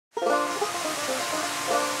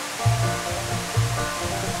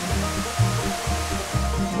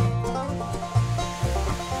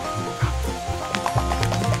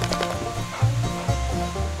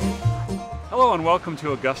Hello and welcome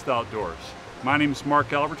to Augusta Outdoors. My name is Mark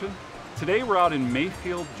Alberton. Today we're out in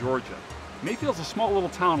Mayfield, Georgia. Mayfield's a small little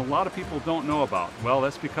town a lot of people don't know about. Well,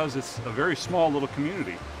 that's because it's a very small little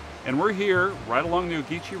community. And we're here right along the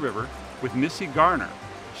Ogeechee River with Missy Garner.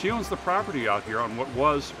 She owns the property out here on what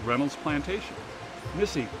was Reynolds Plantation.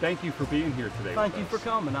 Missy, thank you for being here today. Thank you for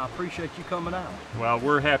coming. I appreciate you coming out. Well,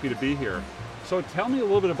 we're happy to be here. So tell me a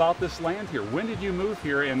little bit about this land here. When did you move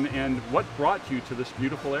here and what brought you to this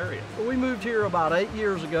beautiful area? We moved here about 8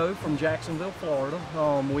 years ago from Jacksonville, Florida.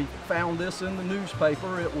 We found this in the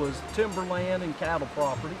newspaper. It was timberland and cattle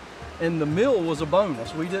property, and the mill was a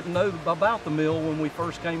bonus. We didn't know about the mill when we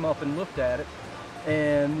first came up and looked at it,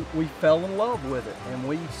 and we fell in love with it. And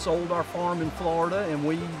we sold our farm in Florida and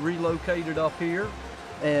we relocated up here.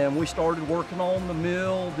 And we started working on the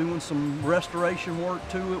mill, doing some restoration work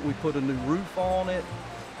to it. We put a new roof on it.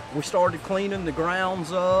 We started cleaning the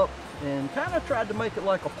grounds up and kind of tried to make it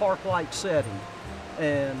like a park-like setting.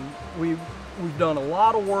 And we've done a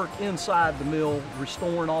lot of work inside the mill,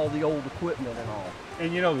 restoring all the old equipment and all.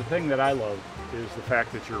 And you know, the thing that I love is the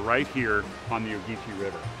fact that you're right here on the Ogeechee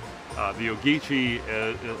River. The Ogeechee,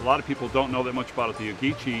 a lot of people don't know that much about it. The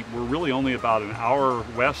Ogeechee, we're really only about an hour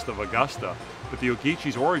west of Augusta, but the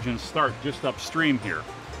Ogeechee's origins start just upstream here.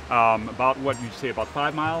 About what you say, about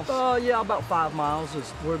 5 miles? Yeah, about 5 miles is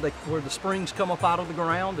where the springs come up out of the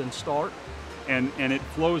ground and start. And it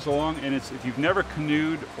flows along, and if you've never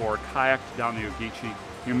canoed or kayaked down the Ogeechee,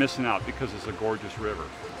 you're missing out because it's a gorgeous river.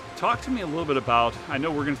 Talk to me a little bit about, I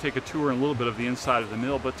know we're going to take a tour in a little bit of the inside of the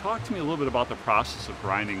mill, but talk to me a little bit about the process of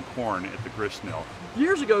grinding corn at the grist mill.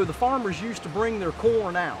 Years ago, the farmers used to bring their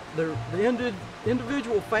corn out. The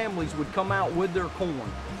individual families would come out with their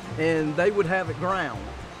corn, and they would have it ground.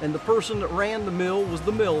 And the person that ran the mill was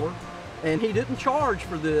the miller, and he didn't charge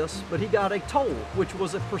for this, but he got a toll, which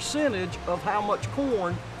was a percentage of how much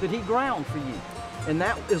corn that he ground for you. And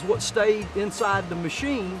that is what stayed inside the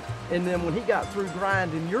machine. And then when he got through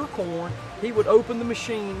grinding your corn, he would open the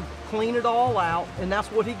machine, clean it all out, and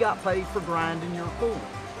that's what he got paid for grinding your corn.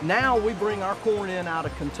 Now we bring our corn in out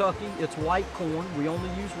of Kentucky. It's white corn. We only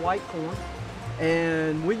use white corn.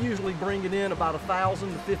 And we usually bring it in about 1,000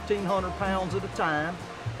 to 1,500 pounds at a time.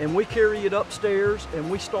 And we carry it upstairs and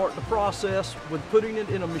we start the process with putting it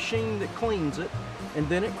in a machine that cleans it, and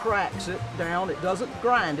then it cracks it down. It doesn't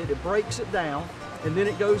grind it, it breaks it down, and then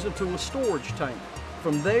it goes into a storage tank.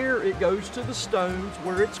 From there it goes to the stones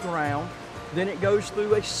where it's ground. Then it goes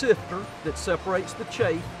through a sifter that separates the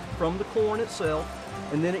chaff from the corn itself,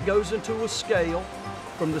 and then it goes into a scale.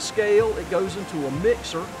 From the scale it goes into a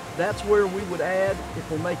mixer. That's where we would add, if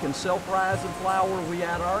we're making self-rising flour, we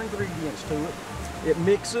add our ingredients to it. It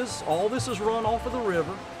mixes, all this is run off of the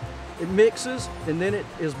river. It mixes, and then it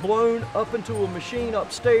is blown up into a machine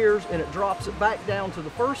upstairs, and it drops it back down to the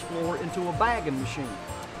first floor into a bagging machine.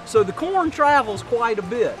 So the corn travels quite a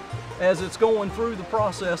bit as it's going through the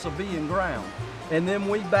process of being ground. And then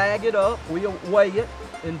we bag it up, we weigh it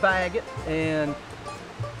and bag it and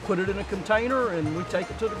put it in a container, and we take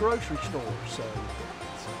it to the grocery store. So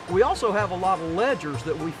we also have a lot of ledgers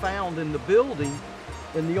that we found in the building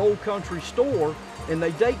in the old country store, and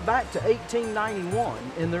they date back to 1891,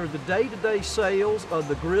 and they're the day-to-day sales of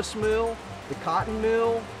the grist mill, the cotton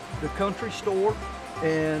mill, the country store,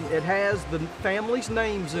 and it has the family's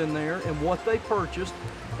names in there and what they purchased.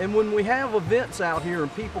 And when we have events out here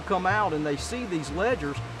and people come out and they see these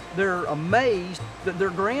ledgers, they're amazed that their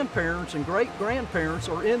grandparents and great-grandparents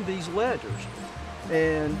are in these ledgers.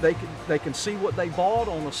 And they can see what they bought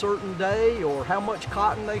on a certain day, or how much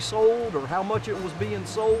cotton they sold, or how much it was being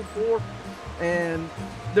sold for. And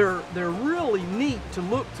they're really neat to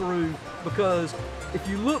look through, because if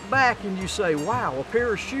you look back and you say, wow, a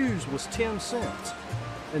pair of shoes was 10 cents.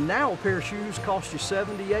 And now a pair of shoes cost you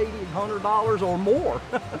 $70, $80, $100 or more.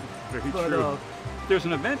 Very true. There's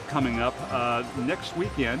an event coming up next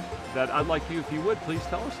weekend that I'd like you, if you would, please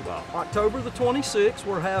tell us about. October the 26th,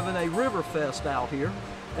 we're having a river fest out here,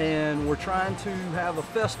 and we're trying to have a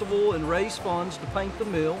festival and raise funds to paint the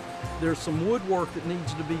mill. There's some woodwork that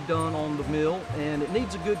needs to be done on the mill, and it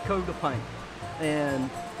needs a good coat of paint. And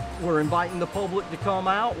we're inviting the public to come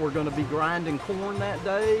out. We're going to be grinding corn that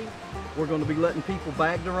day. We're going to be letting people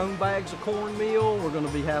bag their own bags of cornmeal. We're going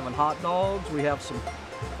to be having hot dogs. We have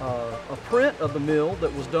a print of the mill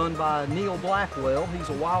that was done by Neil Blackwell. He's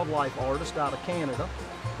a wildlife artist out of Canada.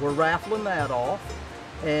 We're raffling that off,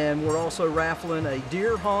 and we're also raffling a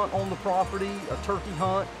deer hunt on the property, a turkey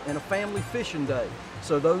hunt, and a family fishing day.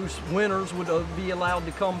 So those winners would be allowed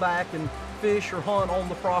to come back and fish or hunt on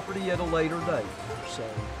the property at a later date. So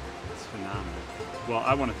it's phenomenal. Well,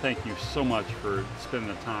 I want to thank you so much for spending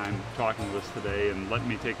the time talking to us today and letting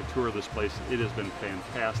me take a tour of this place. It has been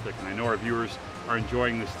fantastic, and I know our viewers are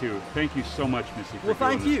enjoying this too. Thank you so much, Missy, for Well,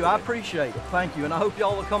 thank doing this you. I today. appreciate it. Thank you. And I hope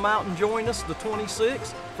y'all will come out and join us the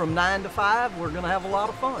 26th from 9 to 5. We're going to have a lot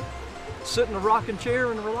of fun. Sit in a rocking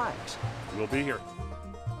chair and relax. We'll be here.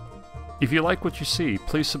 If you like what you see,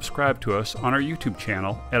 please subscribe to us on our YouTube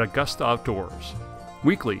channel at Augusta Outdoors.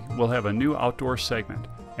 Weekly, we'll have a new outdoor segment,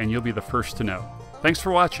 and you'll be the first to know. Thanks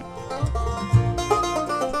for watching.